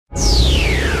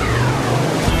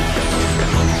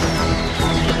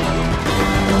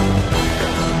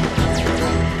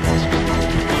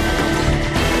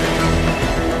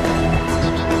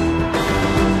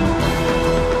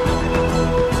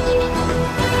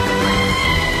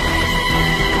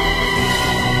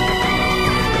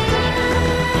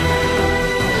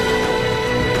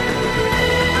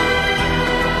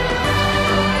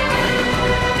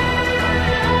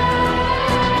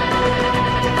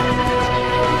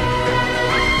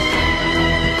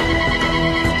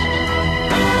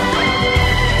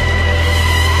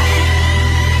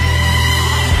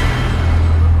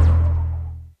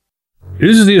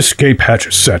Is the escape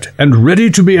hatch set and ready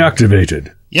to be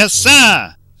activated? Yes,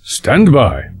 sir. Stand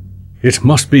by. It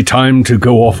must be time to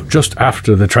go off just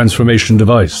after the transformation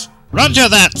device. Roger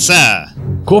that, sir.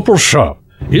 Corporal Sharp,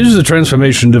 is the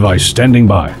transformation device standing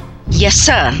by? Yes,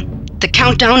 sir. The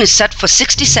countdown is set for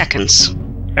 60 seconds.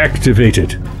 Activate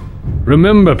it.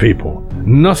 Remember, people,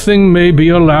 nothing may be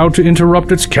allowed to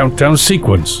interrupt its countdown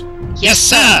sequence. Yes,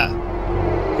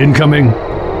 sir. Incoming.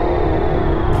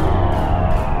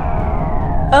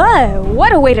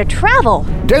 What a way to travel!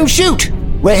 Don't shoot!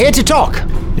 We're here to talk.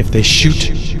 If they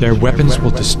shoot, their weapons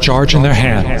will discharge in their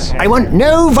hands. I want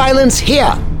no violence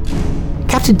here.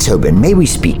 Captain Tobin, may we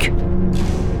speak?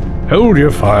 Hold your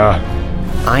fire.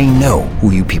 I know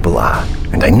who you people are,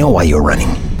 and I know why you're running.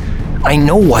 I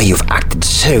know why you've acted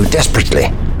so desperately.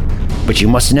 But you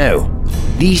must know,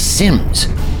 these Sims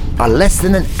are less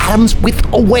than an atom's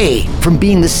width away from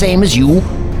being the same as you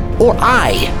or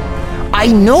I. I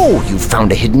know you've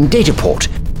found a hidden data port.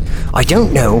 I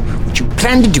don't know what you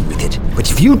plan to do with it,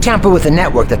 but if you tamper with the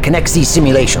network that connects these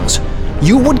simulations,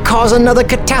 you would cause another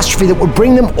catastrophe that would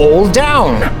bring them all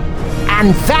down.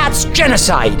 And that's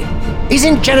genocide.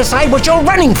 Isn't genocide what you're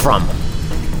running from?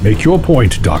 Make your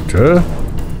point, Doctor.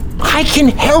 I can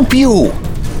help you.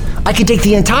 I can take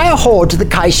the entire horde to the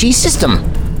Kaishi system.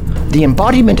 The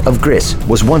embodiment of Gris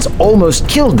was once almost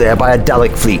killed there by a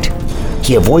Dalek fleet.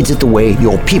 He avoids it the way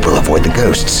your people avoid the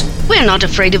ghosts. We're not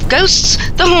afraid of ghosts.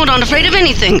 The Horde aren't afraid of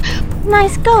anything.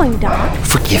 Nice going, Doc.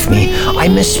 Forgive me, I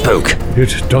misspoke.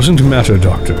 It doesn't matter,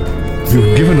 Doctor.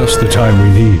 You've given us the time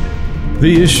we need.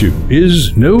 The issue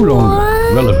is no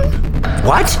longer relevant.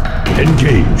 What?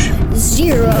 Engage.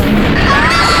 0.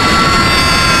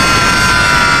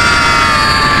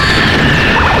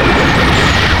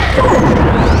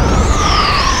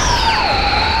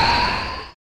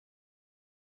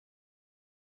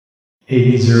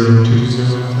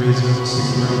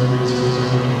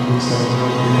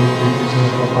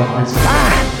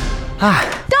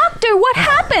 Doctor, what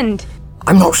happened?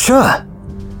 I'm not sure.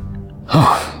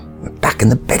 Oh, we're back in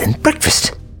the bed and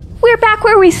breakfast. We're back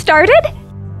where we started?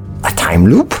 A time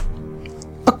loop?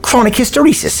 A chronic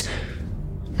hysteresis?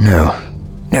 No,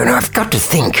 I've got to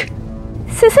think.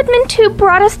 Sysadmin 2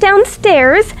 brought us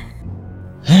downstairs.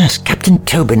 Yes, Captain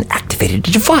Tobin activated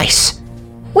a device.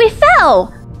 We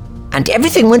fell! And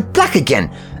everything went black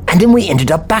again, and then we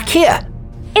ended up back here.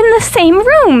 In the same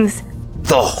rooms.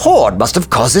 The Horde must have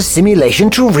caused the simulation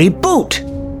to reboot.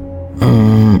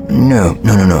 No.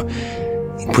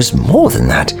 It was more than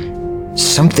that.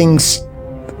 Something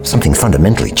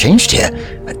fundamentally changed here.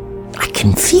 I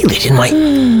can feel it in my...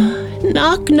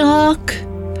 Knock, knock.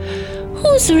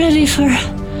 Who's ready for...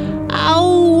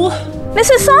 Ow!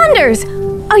 Mrs. Saunders,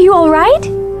 are you all right?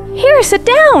 Here, sit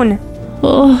down.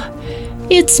 Oh,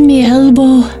 it's me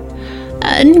elbow,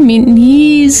 and me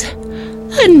knees,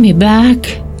 and me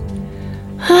back.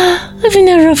 I've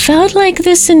never felt like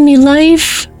this in me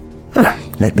life.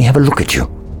 Let me have a look at you.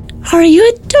 Are you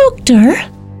a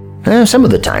doctor? Some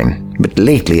of the time, but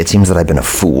lately it seems that I've been a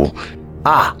fool.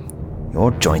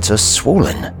 Your joints are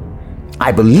swollen.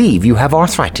 I believe you have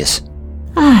arthritis.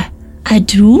 I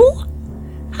do?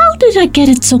 How did I get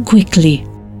it so quickly?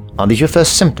 Are these your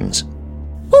first symptoms?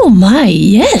 Oh my,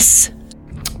 yes.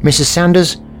 Mrs.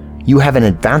 Sanders, you have an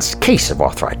advanced case of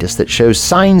arthritis that shows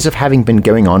signs of having been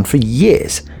going on for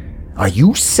years. Are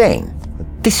you saying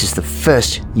that this is the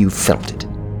first you've felt it?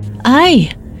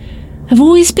 Aye. I've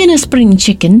always been a spring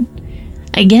chicken.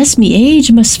 I guess me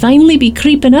age must finally be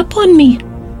creeping up on me.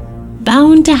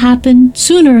 Bound to happen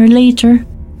sooner or later.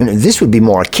 This would be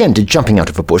more akin to jumping out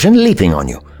of a bush and leaping on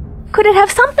you. Could it have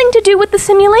something to do with the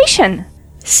simulation?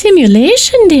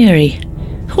 Simulation, dearie?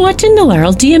 What in the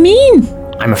world do you mean?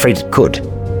 I'm afraid it could.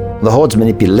 The Horde's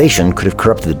manipulation could have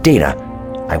corrupted the data.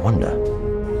 I wonder.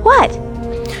 What?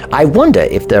 I wonder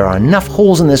if there are enough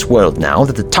holes in this world now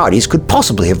that the TARDIS could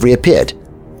possibly have reappeared.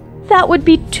 That would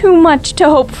be too much to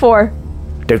hope for.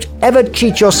 Don't ever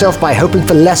cheat yourself by hoping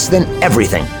for less than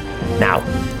everything. Now,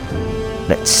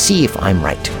 let's see if I'm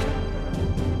right.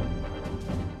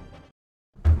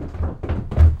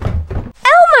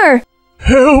 Elmer!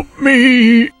 Help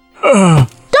me!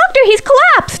 Doctor, he's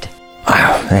collapsed!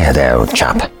 There, old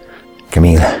chap.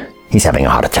 Camille, he's having a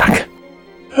heart attack.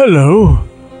 Hello?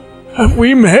 Have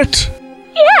we met?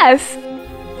 Yes!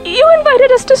 You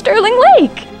invited us to Sterling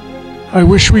Lake! I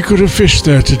wish we could have fished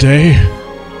there today.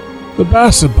 The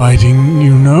bass are biting,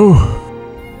 you know.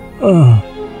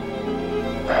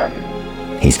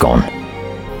 He's gone.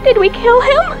 Did we kill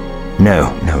him?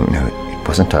 No, it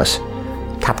wasn't us.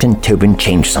 Captain Tobin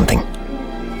changed something.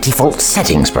 Default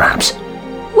settings, perhaps.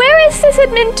 Where is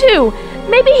Sysadmin 2?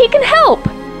 Maybe he can help.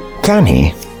 Can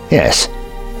he? Yes,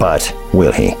 but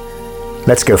will he?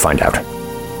 Let's go find out.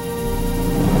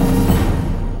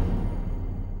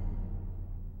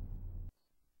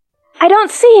 I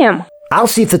don't see him. I'll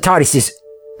see if the TARDIS is...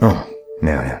 Oh,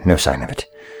 no sign of it.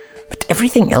 But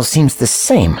everything else seems the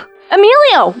same.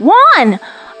 Emilio! Juan!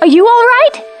 Are you all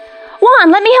right?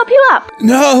 Juan, let me help you up.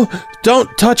 No!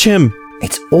 Don't touch him!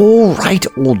 It's all right,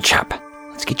 old chap.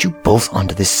 Let's get you both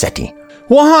onto this settee.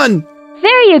 Juan!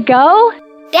 There you go.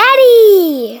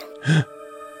 Daddy!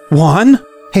 Juan?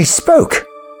 He spoke.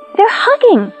 They're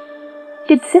hugging.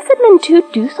 Did Sysadmin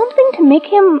 2 do something to make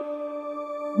him...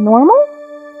 normal?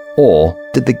 Or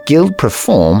did the guild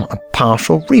perform a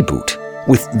partial reboot,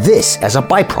 with this as a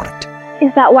byproduct?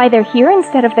 Is that why they're here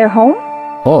instead of their home?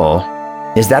 Or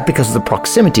is that because of the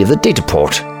proximity of the data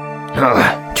port?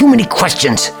 Ugh, too many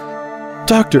questions.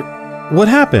 Doctor, what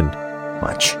happened?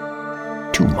 Much.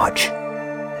 Too much.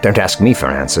 Don't ask me for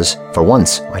answers. For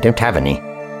once, I don't have any.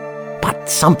 But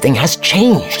something has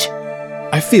changed.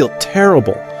 I feel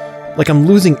terrible. Like I'm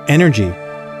losing energy.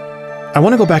 I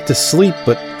want to go back to sleep,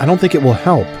 but I don't think it will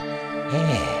help.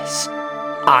 Yes.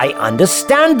 I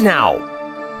understand now.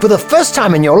 For the first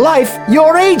time in your life,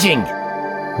 you're aging.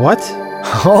 What?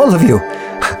 All of you,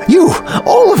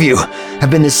 all of you,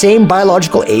 have been the same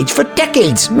biological age for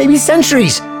decades, maybe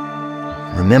centuries.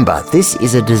 Remember, this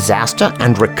is a disaster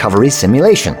and recovery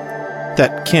simulation.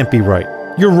 That can't be right.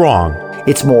 You're wrong.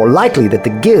 It's more likely that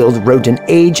the guild wrote an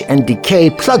age and decay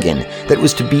plugin that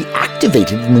was to be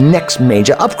activated in the next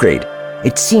major upgrade.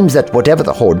 It seems that whatever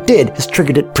the Horde did has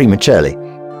triggered it prematurely.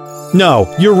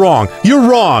 No, you're wrong. You're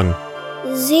wrong.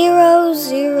 0,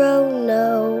 0,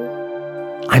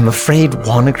 no. I'm afraid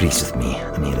Juan agrees with me,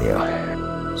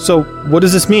 Emilio. So, what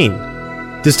does this mean?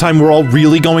 This time we're all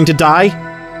really going to die?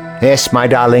 Yes, my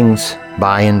darlings,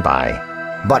 by and by.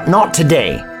 But not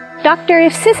today. Doctor,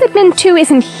 if Sysadmin 2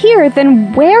 isn't here,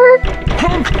 then where?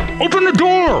 Hank, open the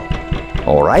door!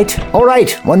 All right,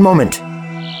 one moment.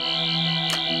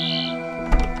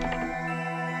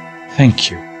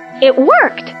 Thank you. It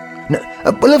worked! No,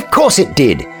 well, of course it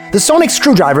did. The sonic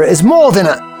screwdriver is more than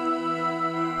a...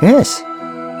 Yes,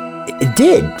 it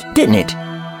did, didn't it?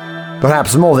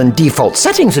 Perhaps more than default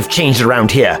settings have changed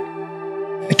around here.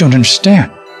 I don't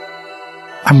understand.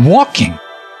 I'm walking.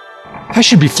 I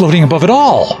should be floating above it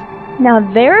all. Now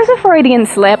there's a Freudian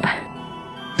slip.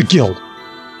 The guild.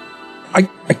 I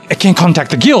can't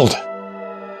contact the guild.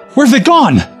 Where have they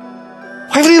gone?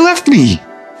 Why have they left me?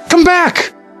 Come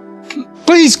back!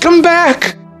 Please, come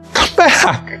back! Come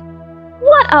back!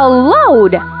 What a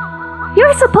load!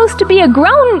 You're supposed to be a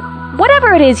grown...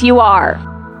 whatever it is you are.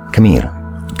 Camille,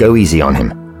 go easy on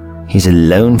him. He's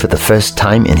alone for the first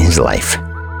time in his life.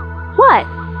 What?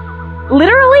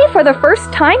 Literally for the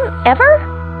first time ever?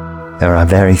 There are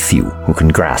very few who can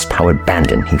grasp how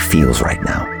abandoned he feels right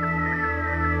now.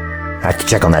 I have to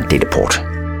check on that data port.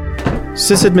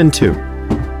 Sysadmin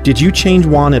 2, did you change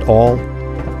Juan at all?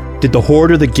 Did the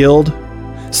Horde or the guild?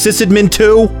 Sysadmin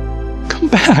 2? Come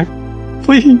back,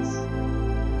 please.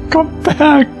 Come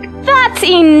back. That's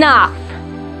enough!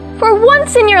 For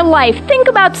once in your life, think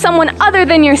about someone other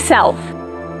than yourself.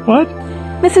 What?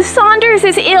 Mrs. Saunders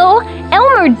is ill,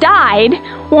 Elmer died,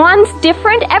 Juan's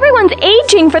different, everyone's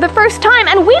aging for the first time,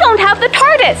 and we don't have the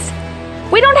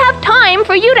TARDIS! We don't have time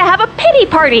for you to have a pity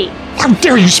party! How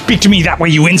dare you speak to me that way,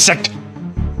 you insect!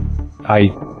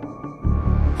 I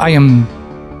am...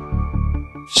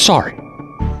 sorry.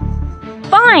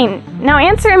 Fine. Now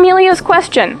answer Emilio's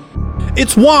question.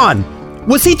 It's Juan!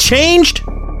 Was he changed?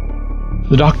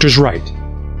 The doctor's right.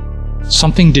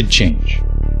 Something did change.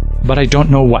 But I don't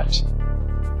know what.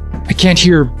 I can't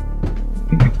hear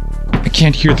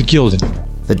the guild anymore.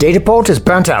 The data port is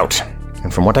burnt out,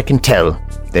 and from what I can tell,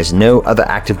 there's no other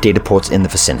active data ports in the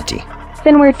vicinity.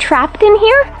 Then we're trapped in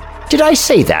here? Did I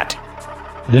say that?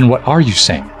 Then what are you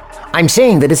saying? I'm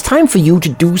saying that it's time for you to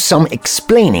do some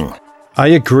explaining. I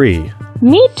agree.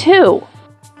 Me too.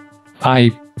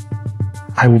 I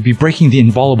will be breaking the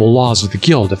inviolable laws of the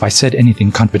guild if I said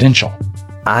anything confidential.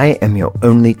 I am your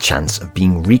only chance of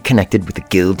being reconnected with the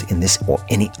guild in this or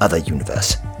any other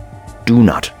universe. Do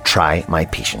not try my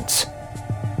patience.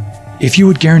 If you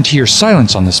would guarantee your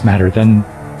silence on this matter, then...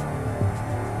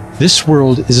 This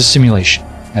world is a simulation,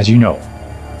 as you know.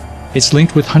 It's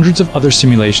linked with hundreds of other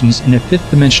simulations in a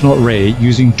fifth-dimensional array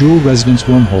using dual resonance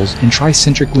wormholes and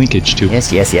tricentric linkage to... Yes.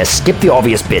 Skip the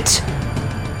obvious bits.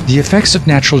 The effects of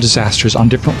natural disasters on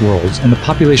different worlds and the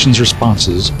population's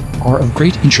responses are of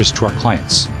great interest to our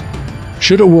clients.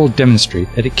 Should a world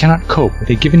demonstrate that it cannot cope with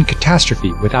a given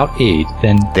catastrophe without aid,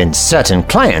 then... Then certain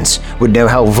clients would know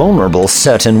how vulnerable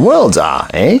certain worlds are,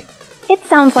 eh? It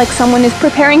sounds like someone is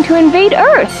preparing to invade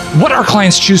Earth. What our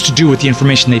clients choose to do with the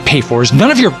information they pay for is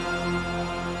none of your...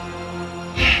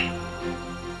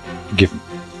 Forgive me.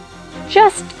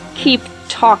 Just keep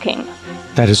talking.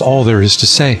 That is all there is to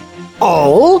say.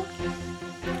 All?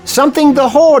 Something the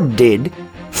Horde did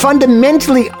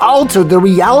fundamentally altered the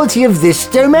reality of this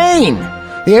domain.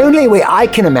 The only way I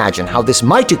can imagine how this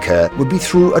might occur would be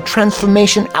through a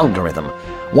transformation algorithm,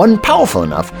 one powerful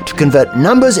enough to convert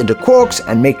numbers into quarks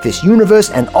and make this universe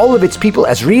and all of its people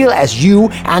as real as you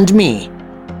and me.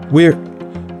 We're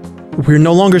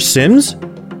no longer Sims?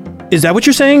 Is that what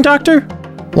you're saying, Doctor?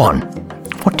 Juan,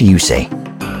 what do you say?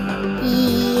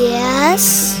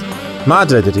 Yes?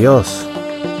 Madre de Dios.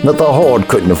 But the Horde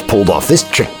couldn't have pulled off this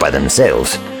trick by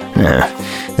themselves. No,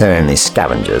 they're only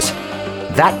scavengers.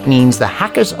 That means the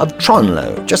hackers of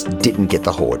Tronlo just didn't get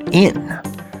the Horde in.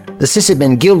 The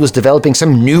Sysadmin Guild was developing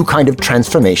some new kind of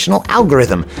transformational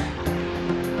algorithm.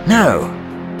 No,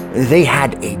 they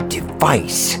had a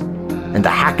device. And the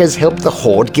hackers helped the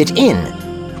Horde get in,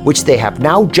 which they have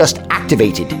now just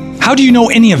activated. How do you know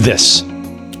any of this?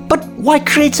 But why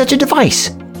create such a device?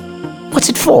 What's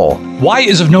it for? Why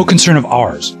is of no concern of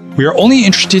ours. We are only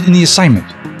interested in the assignment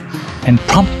and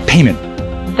prompt payment.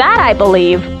 That I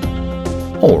believe.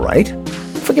 All right,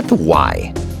 forget the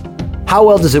why. How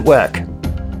well does it work?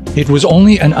 It was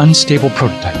only an unstable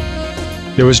prototype.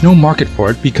 There was no market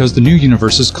for it because the new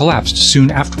universes collapsed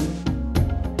soon afterward.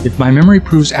 If my memory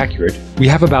proves accurate, we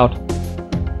have about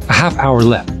a half hour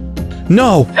left.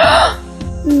 No!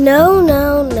 No.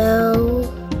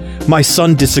 My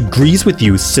son disagrees with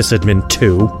you, Sysadmin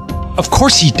 2. Of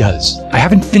course he does. I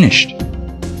haven't finished.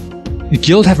 The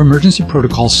Guild have emergency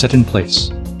protocols set in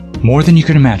place. More than you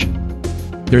can imagine.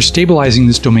 They're stabilizing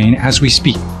this domain as we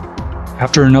speak.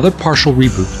 After another partial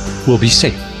reboot, we'll be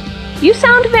safe. You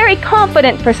sound very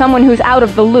confident for someone who's out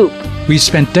of the loop. We've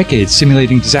spent decades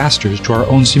simulating disasters to our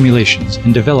own simulations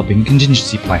and developing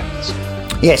contingency plans.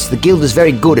 Yes, the Guild is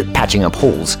very good at patching up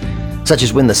holes, such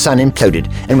as when the sun imploded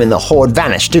and when the Horde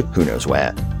vanished to who knows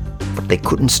where. But they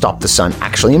couldn't stop the sun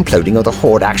actually imploding or the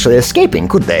Horde actually escaping,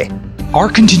 could they? Our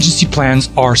contingency plans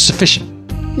are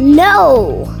sufficient.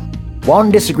 No! Juan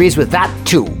disagrees with that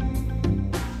too.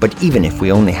 But even if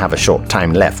we only have a short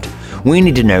time left, we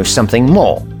need to know something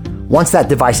more. Once that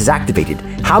device is activated,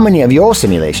 how many of your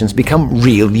simulations become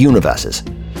real universes?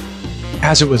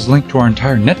 As it was linked to our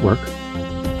entire network,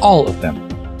 all of them.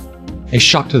 A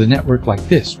shock to the network like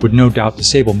this would no doubt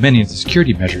disable many of the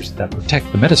security measures that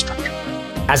protect the metastructure.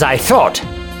 As I thought,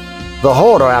 the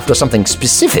Horde are after something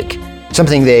specific,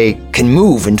 something they can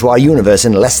move into our universe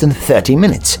in less than 30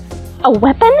 minutes. A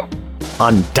weapon?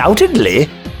 Undoubtedly.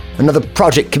 Another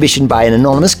project commissioned by an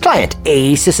anonymous client,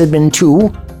 Sysadmin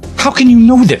 2. How can you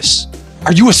know this?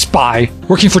 Are you a spy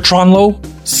working for Tronlo?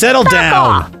 Settle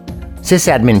down!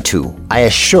 Sysadmin 2, I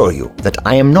assure you that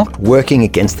I am not working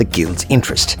against the Guild's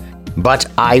interest. But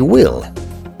I will.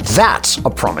 That's a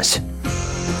promise.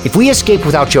 If we escape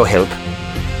without your help,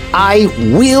 I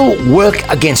will work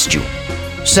against you.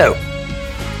 So,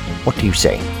 what do you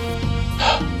say?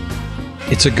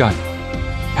 It's a gun,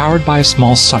 powered by a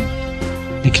small sun.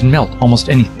 It can melt almost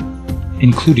anything,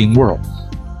 including worlds.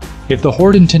 If the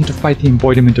Horde intend to fight the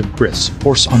embodiment of Gris,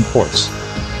 force on force,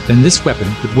 then this weapon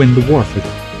could win the war for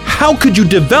them. How could you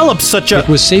develop such a... It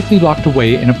was safely locked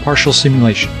away in a partial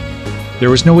simulation.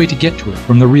 There was no way to get to it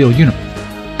from the real universe.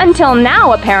 Until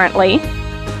now, apparently.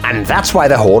 And that's why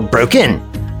the Horde broke in.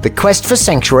 The quest for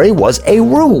Sanctuary was a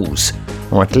ruse,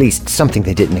 or at least something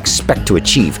they didn't expect to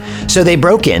achieve. So they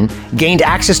broke in, gained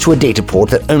access to a data port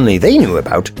that only they knew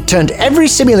about, turned every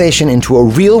simulation into a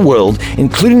real world,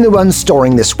 including the one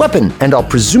storing this weapon, and are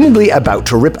presumably about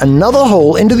to rip another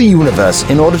hole into the universe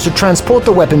in order to transport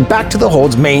the weapon back to the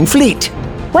Horde's main fleet.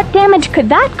 What damage could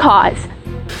that cause?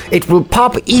 It will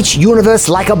pop each universe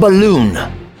like a balloon.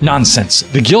 Nonsense.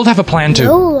 The Guild have a plan to...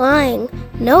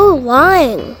 No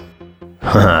lying.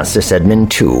 Sysadmin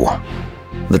 2.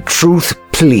 The truth,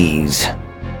 please.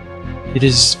 It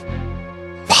is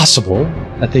possible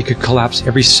that they could collapse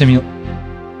every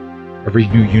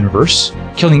new universe,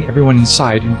 killing everyone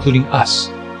inside, including us,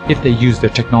 if they use their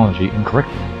technology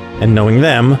incorrectly. And knowing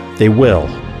them, they will.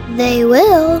 They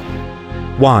will.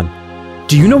 Juan,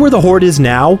 do you know where the Horde is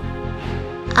now?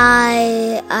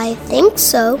 I think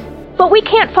so. But we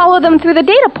can't follow them through the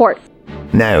data port.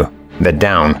 No, they're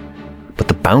down. But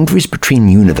the boundaries between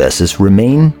universes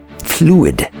remain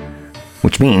fluid.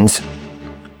 Which means...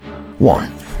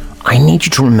 One, I need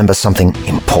you to remember something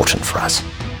important for us.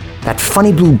 That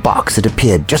funny blue box that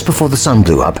appeared just before the sun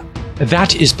blew up.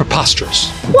 That is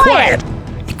preposterous. Quiet!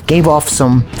 It gave off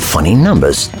some funny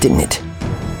numbers, didn't it?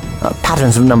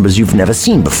 patterns of numbers you've never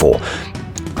seen before.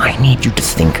 I need you to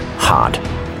think hard.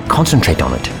 Concentrate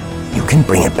on it. You can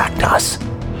bring it back to us.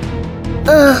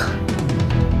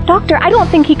 Doctor, I don't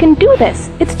think he can do this.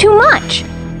 It's too much.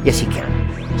 Yes, he can.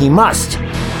 He must.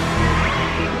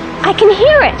 I can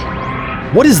hear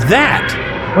it. What is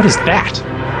that? What is that?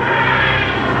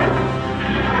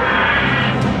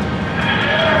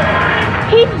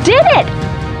 He did it!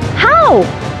 How?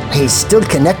 He's still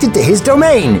connected to his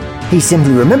domain. He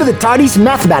simply remembered the TARDIS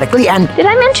mathematically and... Did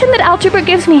I mention that algebra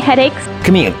gives me headaches?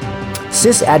 Camille,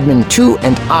 Sysadmin 2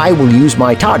 and I will use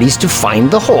my TARDIS to find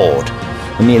the Horde.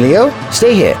 Emilio,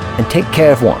 stay here and take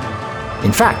care of Juan.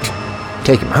 In fact,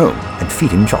 take him home and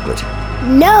feed him chocolate.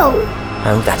 No.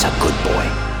 Oh, that's a good boy.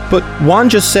 But Juan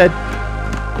just said...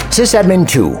 Sysadmin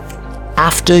 2,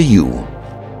 after you.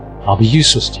 I'll be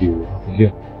useless to you.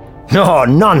 No,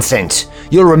 nonsense.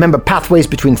 You'll remember pathways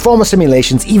between former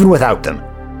simulations even without them.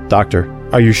 Doctor,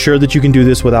 are you sure that you can do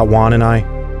this without Juan and I?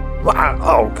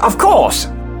 Oh, of course.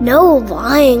 No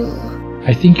lying.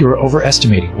 I think you're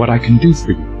overestimating what I can do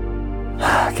for you.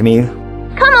 Camille?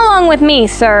 Come along with me,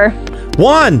 sir.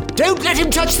 Juan! Don't let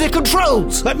him touch the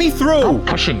controls! Let me through!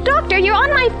 Pushing. Doctor, you're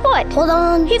on my foot. Hold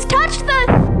on. He's touched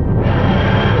the...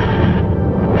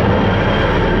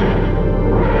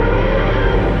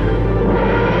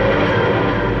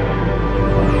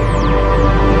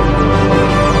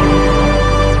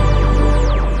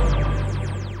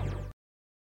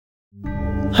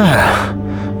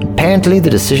 Apparently the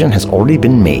decision has already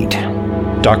been made.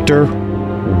 Doctor,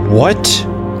 what?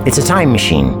 It's a time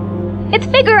machine. It's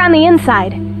bigger on the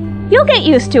inside. You'll get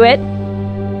used to it.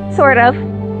 Sort of.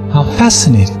 How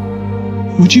fascinating.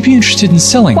 Would you be interested in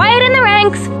selling? Quiet in the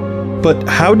ranks. But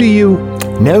how do you...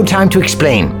 No time to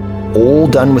explain. All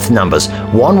done with numbers.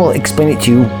 One will explain it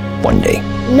to you one day.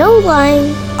 No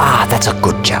lying. Ah, that's a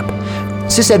good chap.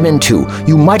 Sysadmin 2,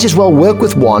 you might as well work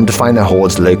with Juan to find the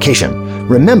Horde's location.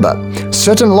 Remember,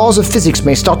 certain laws of physics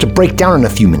may start to break down in a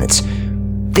few minutes.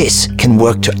 This can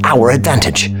work to our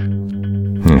advantage.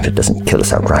 If it doesn't kill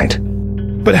us outright.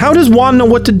 But how does Juan know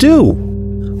what to do?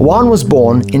 Juan was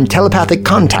born in telepathic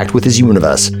contact with his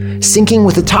universe. Syncing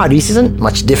with the TARDIS isn't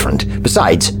much different.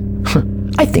 Besides,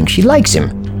 I think she likes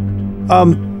him.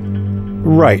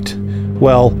 Right.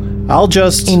 Well, I'll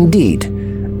just... Indeed.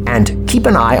 And keep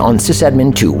an eye on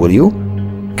Sysadmin 2, will you?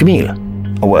 Camille,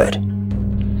 a word.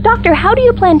 Doctor, how do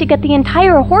you plan to get the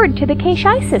entire Horde to the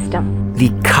Kai-Shai system? The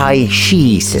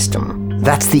Kai-Shi system.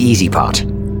 That's the easy part.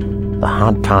 The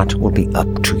hard part will be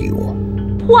up to you.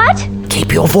 What?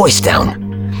 Keep your voice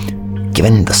down.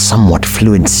 Given the somewhat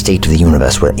fluid state of the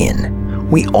universe we're in,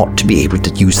 we ought to be able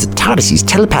to use the TARDIS's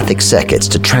telepathic circuits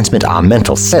to transmit our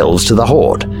mental selves to the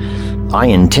Horde. I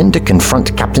intend to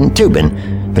confront Captain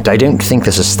Tobin, but I don't think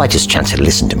there's the slightest chance he'll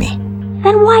listen to me.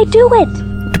 Then why do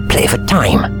it? To play for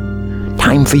time.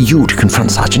 Time for you to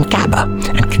confront Sergeant Gabba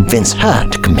and convince her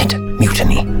to commit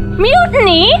mutiny.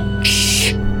 Mutiny?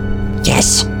 Shh.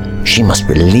 Yes, she must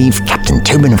relieve Captain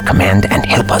Tobin of command and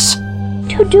help us.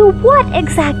 To do what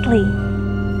exactly?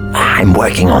 I'm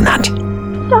working on that.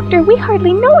 Doctor, we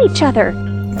hardly know each other.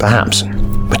 Perhaps,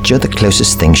 but you're the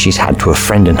closest thing she's had to a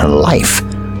friend in her life.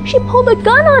 She pulled a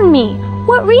gun on me.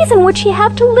 What reason would she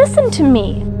have to listen to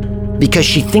me? Because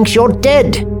she thinks you're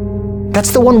dead.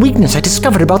 That's the one weakness I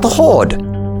discovered about the Horde.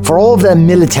 For all of their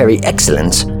military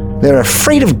excellence, they're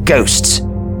afraid of ghosts.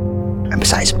 And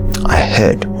besides, I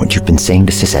heard what you've been saying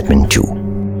to Sysadmin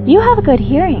 2. You have a good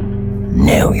hearing.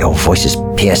 No, your voice is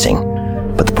piercing.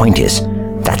 But the point is,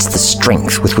 that's the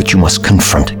strength with which you must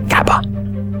confront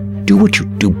Gabba. Do what you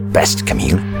do best,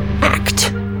 Camille.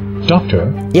 Act.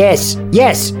 Doctor? Yes.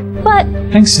 But...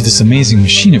 Thanks to this amazing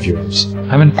machine of yours,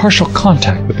 I'm in partial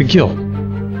contact with the Guild.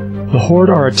 The Horde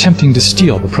are attempting to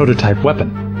steal the prototype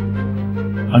weapon.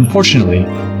 Unfortunately,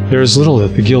 there is little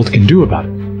that the Guild can do about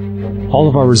it. All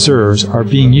of our reserves are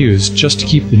being used just to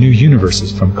keep the new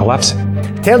universes from collapsing.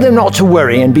 Tell them not to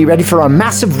worry and be ready for a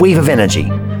massive wave of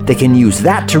energy. They can use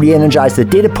that to re-energize the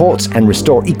data ports and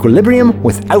restore equilibrium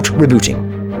without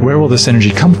rebooting. Where will this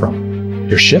energy come from?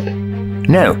 Your ship?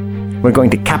 No, we're going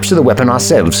to capture the weapon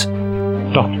ourselves.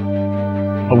 Doctor,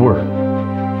 a word.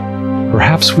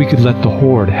 Perhaps we could let the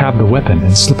Horde have the weapon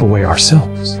and slip away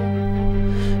ourselves.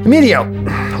 Emilio,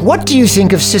 what do you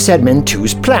think of Sysadmin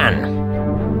 2's plan?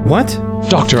 What?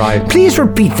 Doctor, Please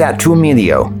repeat that to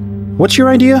Emilio. What's your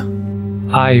idea?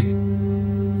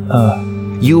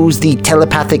 Use the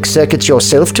telepathic circuits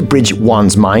yourself to bridge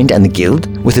Juan's mind and the Guild,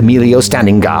 with Emilio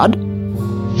standing guard?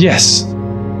 Yes.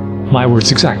 My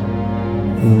words exactly.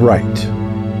 Right.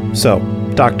 So,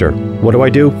 Doctor, what do I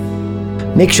do?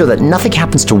 Make sure that nothing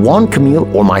happens to Juan, Camille,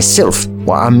 or myself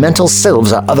while our mental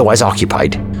selves are otherwise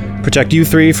occupied. Protect you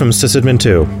three from Sysadmin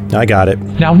 2. I got it.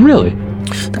 Now really?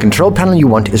 The control panel you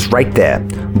want is right there.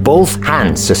 Both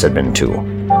hands, Sysadmin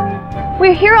 2.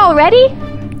 We're here already?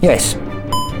 Yes.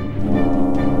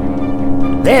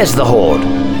 There's the Horde.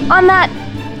 On that...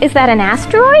 is that an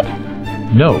asteroid?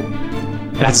 No.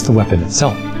 That's the weapon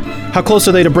itself. How close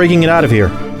are they to breaking it out of here?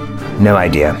 No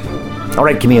idea. All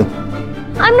right, Camille.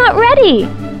 I'm not ready.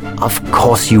 Of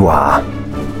course you are.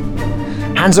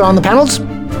 Hands are on the panels.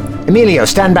 Emilio,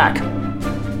 stand back.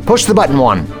 Push the button,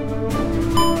 Juan.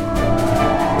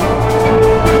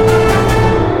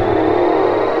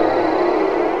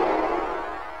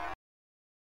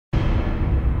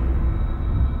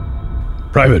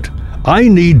 Private, I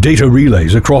need data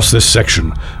relays across this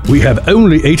section. We have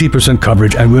only 80%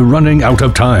 coverage and we're running out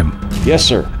of time. Yes,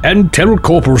 sir. And tell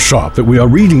Corporal Sharp that we are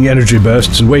reading energy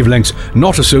bursts and wavelengths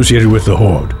not associated with the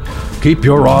Horde. Keep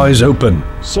your eyes open.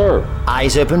 Sir.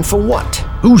 Eyes open for what?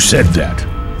 Who said that?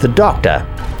 The doctor.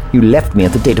 You left me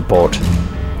at the data port.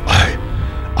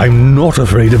 I'm not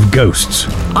afraid of ghosts.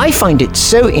 I find it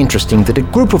so interesting that a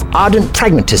group of ardent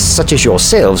pragmatists such as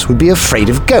yourselves would be afraid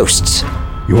of ghosts.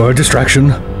 You are a distraction,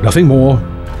 nothing more.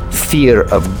 Fear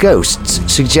of ghosts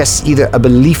suggests either a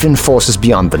belief in forces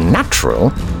beyond the natural,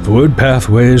 Forward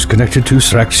pathways connected to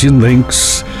Sraxian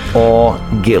links, or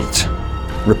guilt.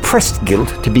 Repressed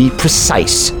guilt, to be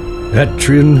precise.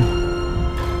 Etrian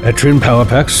power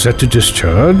packs set to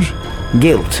discharge.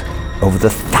 Guilt over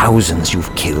the thousands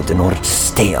you've killed in order to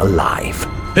stay alive.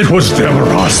 It was them or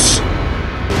us.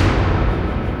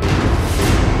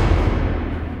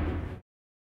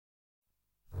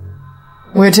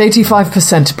 We're at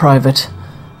 85%, Private.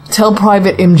 Tell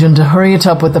Private Imogen to hurry it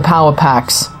up with the power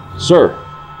packs. Sir.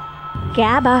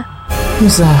 GABA.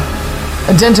 Who's there?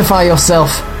 Identify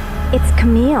yourself. It's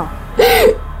Camille.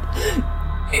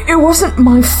 It wasn't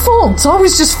my fault. I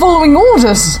was just following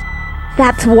orders.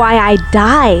 That's why I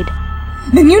died.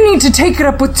 Then you need to take it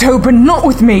up with Tobin, not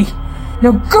with me.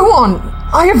 Now go on.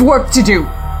 I have work to do.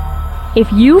 If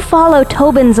you follow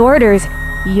Tobin's orders,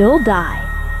 you'll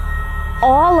die.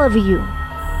 All of you.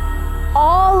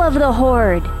 All of the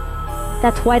Horde.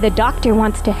 That's why the Doctor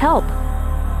wants to help.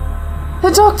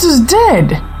 The Doctor's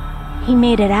dead. He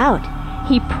made it out.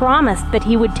 He promised that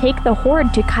he would take the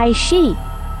Horde to Kaishi.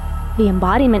 The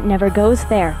embodiment never goes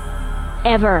there.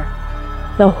 Ever.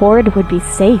 The Horde would be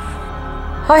safe.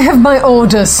 I have my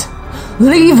orders.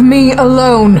 Leave me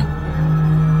alone.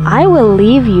 I will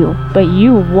leave you, but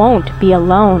you won't be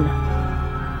alone.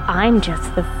 I'm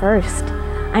just the first.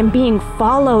 I'm being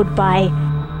followed by...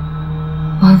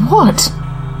 By what?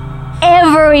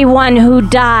 Everyone who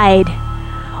died.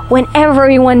 When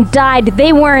everyone died,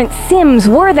 they weren't Sims,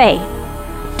 were they?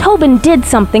 Tobin did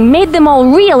something, made them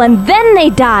all real, and then they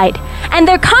died. And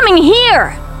they're coming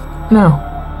here! No.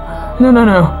 No.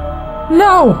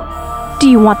 No! Do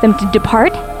you want them to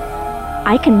depart?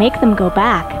 I can make them go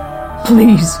back.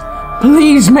 Please.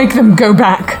 Please make them go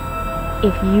back.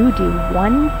 If you do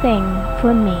one thing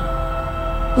for me.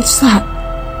 What's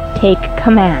that? Take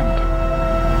command.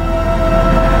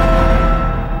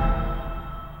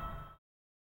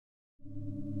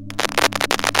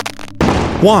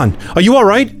 Juan, are you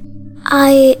alright?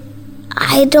 I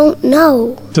don't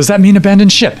know. Does that mean abandon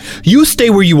ship? You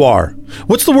stay where you are.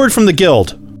 What's the word from the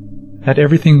guild? That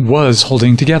everything was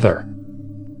holding together.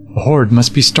 The Horde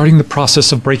must be starting the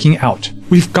process of breaking out.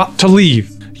 We've got to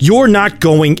leave. You're not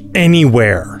going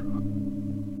anywhere.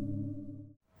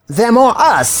 Them or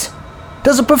us?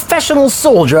 Does a professional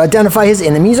soldier identify his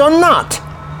enemies or not?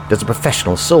 Does a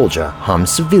professional soldier harm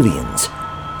civilians,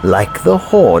 like the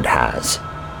Horde has?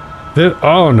 There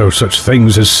are no such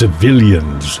things as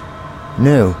civilians.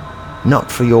 No,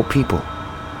 not for your people.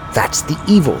 That's the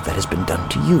evil that has been done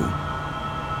to you.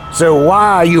 So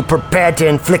why are you prepared to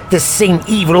inflict the same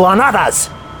evil on others?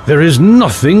 There is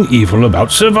nothing evil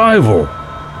about survival.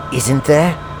 Isn't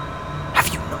there? Have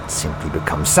you not simply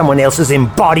become someone else's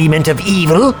embodiment of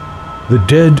evil? The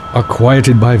dead are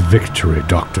quieted by victory,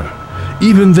 Doctor.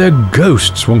 Even their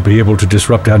ghosts won't be able to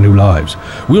disrupt our new lives.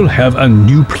 We'll have a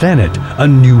new planet, a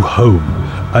new home,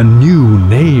 a new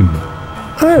name.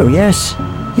 Oh, yes.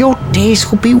 Your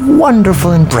days will be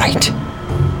wonderful and bright.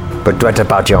 But what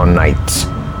about your nights?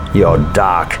 Your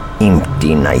dark,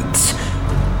 empty nights?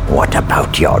 What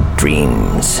about your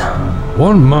dreams?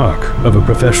 One mark of a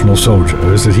professional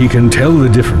soldier is that he can tell the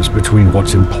difference between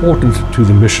what's important to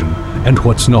the mission and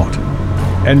what's not.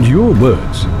 And your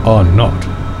words are not.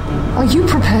 Are you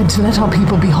prepared to let our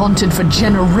people be haunted for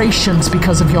generations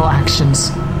because of your actions?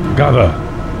 Gather,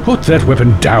 put that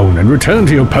weapon down and return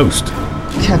to your post.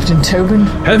 Captain Tobin?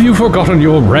 Have you forgotten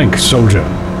your rank, soldier?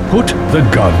 Put the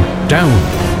gun down.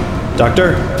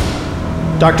 Doctor?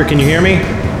 Doctor, can you hear me?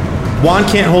 Juan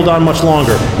can't hold on much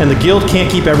longer, and the guild can't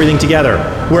keep everything together.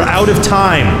 We're out of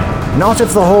time. Not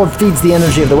if the Horde feeds the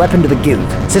energy of the weapon to the guild.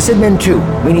 Sysadmin 2,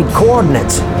 we need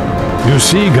coordinates. You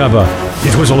see, Gaba,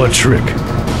 it was all a trick.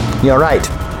 You're right.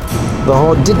 The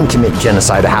Horde didn't commit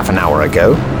genocide a half an hour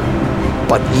ago.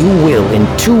 But you will in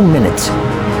 2 minutes.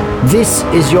 This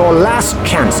is your last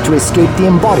chance to escape the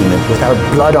embodiment without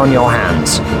blood on your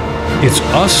hands. It's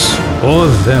us or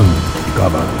them,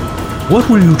 Gaba. What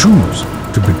will you choose?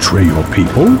 To betray your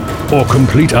people or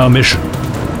complete our mission?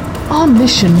 Our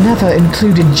mission never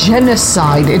included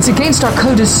genocide. It's against our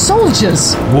code as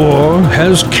soldiers. War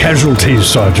has casualties,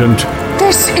 Sergeant.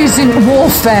 This isn't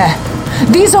warfare.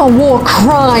 These are war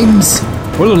crimes.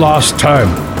 For the last time,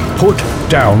 put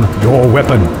down your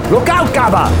weapon. Look out,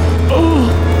 Gaba!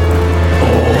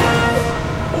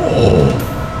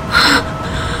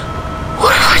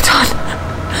 What have I done?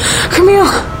 Camille,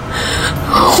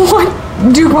 what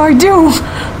do I do?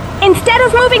 Instead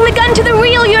of moving the gun to the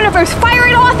real universe, fire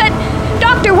it off at...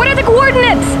 Doctor, what are the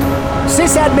coordinates?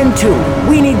 Sysadmin 2,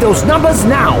 we need those numbers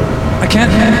now. I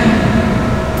can't hear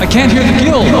the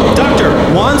guild. Doctor,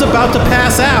 Juan's about to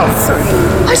pass out.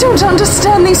 I don't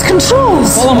understand these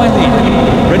controls. Follow my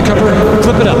lead. Red cover,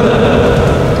 flip it up.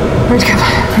 Red cover.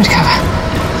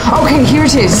 Okay, here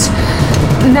it is.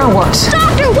 Now what?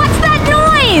 Doctor, what's that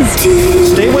noise?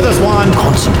 Stay with us, Juan.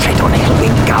 Concentrate on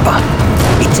helping Gaba.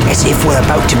 It's as if we're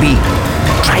about to be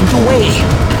dragged away.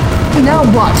 Now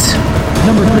what?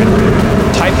 Number grid.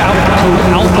 Type out the code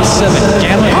Alpha 7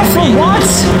 Gamma 3. Alpha what?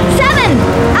 7!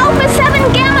 Alpha 7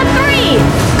 Gamma 3!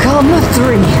 Gamma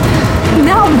 3.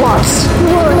 Now what?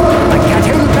 I can't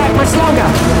hold it back much longer.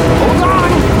 Hold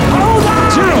on! Hold on!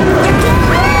 Zero!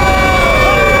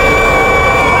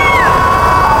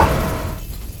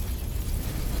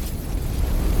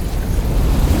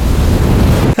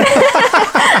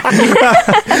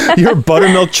 Your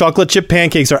buttermilk chocolate chip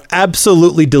pancakes are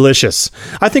absolutely delicious.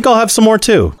 I think I'll have some more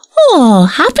too. Oh,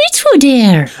 happy to,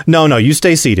 dear. No, you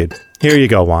stay seated. Here you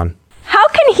go, Juan. How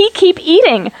can he keep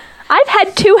eating? I've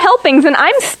had 2 helpings and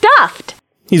I'm stuffed.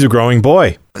 He's a growing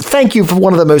boy. Thank you for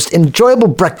one of the most enjoyable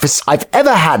breakfasts I've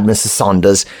ever had, Mrs.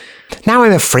 Saunders. Now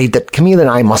I'm afraid that Camille and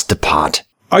I must depart.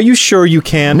 Are you sure you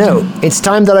can? No, it's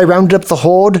time that I rounded up the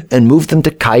Horde and moved them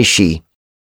to Kaishi.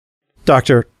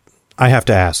 Doctor, I have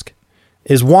to ask.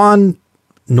 Is Juan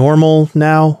normal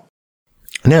now?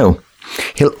 No.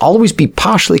 He'll always be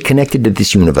partially connected to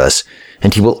this universe,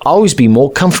 and he will always be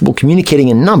more comfortable communicating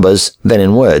in numbers than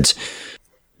in words.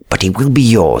 But he will be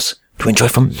yours to enjoy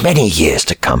for many years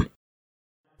to come.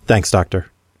 Thanks, Doctor.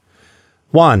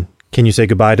 Juan, can you say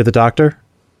goodbye to the doctor?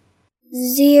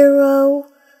 0,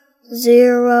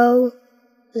 0,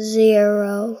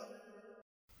 0.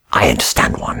 I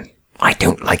understand, Juan. I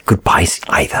don't like goodbyes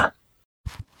either.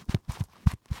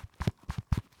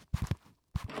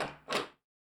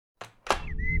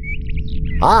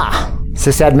 Ah,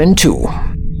 Sysadmin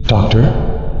 2. Doctor,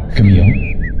 Camille.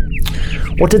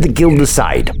 What did the guild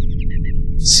decide?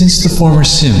 Since the former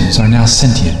Sims are now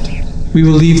sentient, we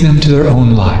will leave them to their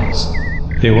own lives.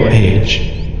 They will age,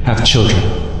 have children,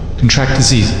 contract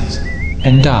diseases,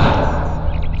 and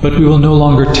die. But we will no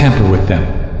longer tamper with them,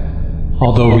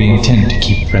 although we intend to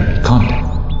keep friendly contact.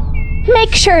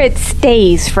 Make sure it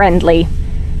stays friendly.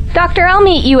 Doctor, I'll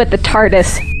meet you at the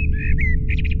TARDIS.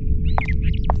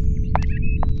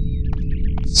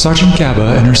 Sergeant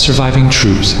Gaba and her surviving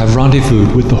troops have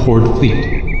rendezvoused with the Horde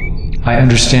fleet. I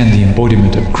understand the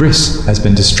embodiment of Gris has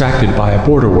been distracted by a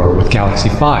border war with Galaxy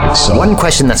 5, so... One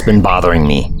question that's been bothering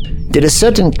me. Did a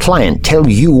certain client tell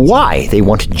you why they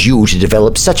wanted you to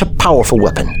develop such a powerful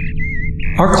weapon?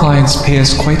 Our clients pay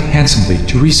us quite handsomely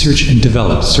to research and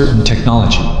develop certain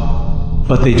technology,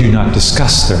 but they do not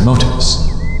discuss their motives.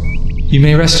 You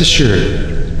may rest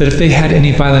assured that if they had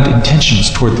any violent intentions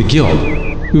toward the Guild,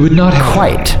 we would not have...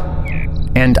 Quite.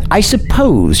 And I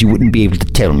suppose you wouldn't be able to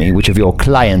tell me which of your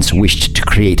clients wished to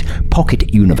create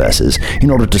pocket universes in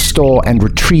order to store and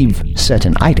retrieve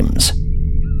certain items.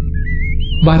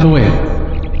 By the way,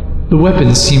 the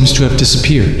weapon seems to have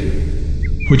disappeared.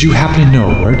 Would you happen to know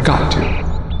where it got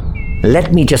to?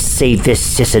 Let me just say this,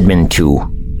 Sysadmin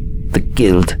 2. The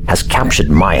Guild has captured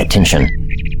my attention.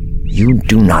 You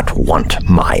do not want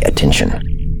my attention.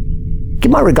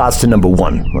 Give my regards to number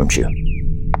 1, won't you?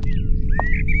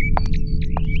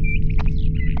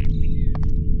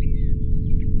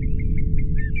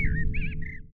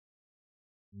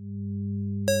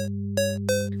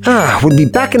 We'll be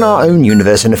back in our own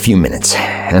universe in a few minutes.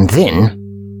 And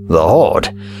then, the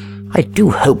Horde. I do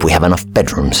hope we have enough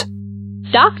bedrooms.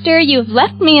 Doctor, you've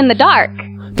left me in the dark.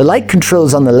 The light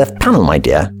controls on the left panel, my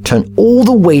dear, turn all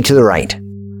the way to the right.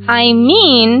 I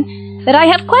mean that I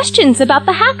have questions about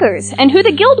the hackers and who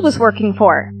the guild was working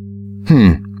for.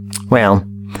 Well,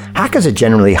 hackers are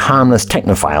generally harmless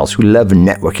technophiles who love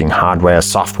networking hardware,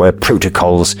 software,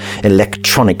 protocols,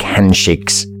 electronic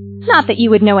handshakes. Not that you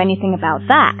would know anything about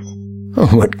that.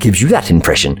 What gives you that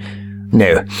impression?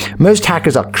 No, most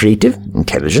hackers are creative,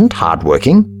 intelligent,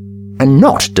 hardworking, and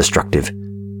not destructive.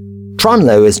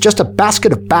 Tronlo is just a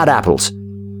basket of bad apples.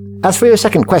 As for your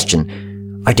second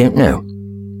question, I don't know.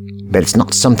 But it's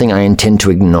not something I intend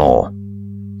to ignore.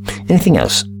 Anything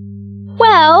else?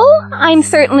 Well, I'm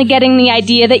certainly getting the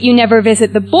idea that you never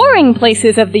visit the boring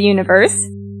places of the universe.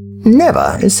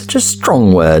 Never is such a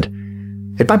strong word.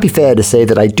 It might be fair to say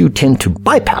that I do tend to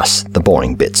bypass the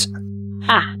boring bits.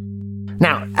 Ah.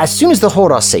 Now, as soon as the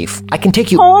Horde are safe, I can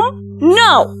take you... Home?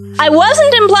 No, I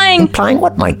wasn't implying... Implying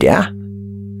what, my dear?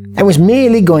 I was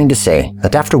merely going to say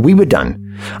that after we were done,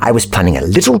 I was planning a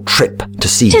little trip to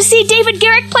see... To see David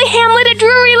Garrick play Hamlet at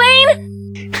Drury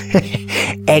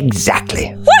Lane? Exactly.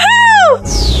 Woohoo!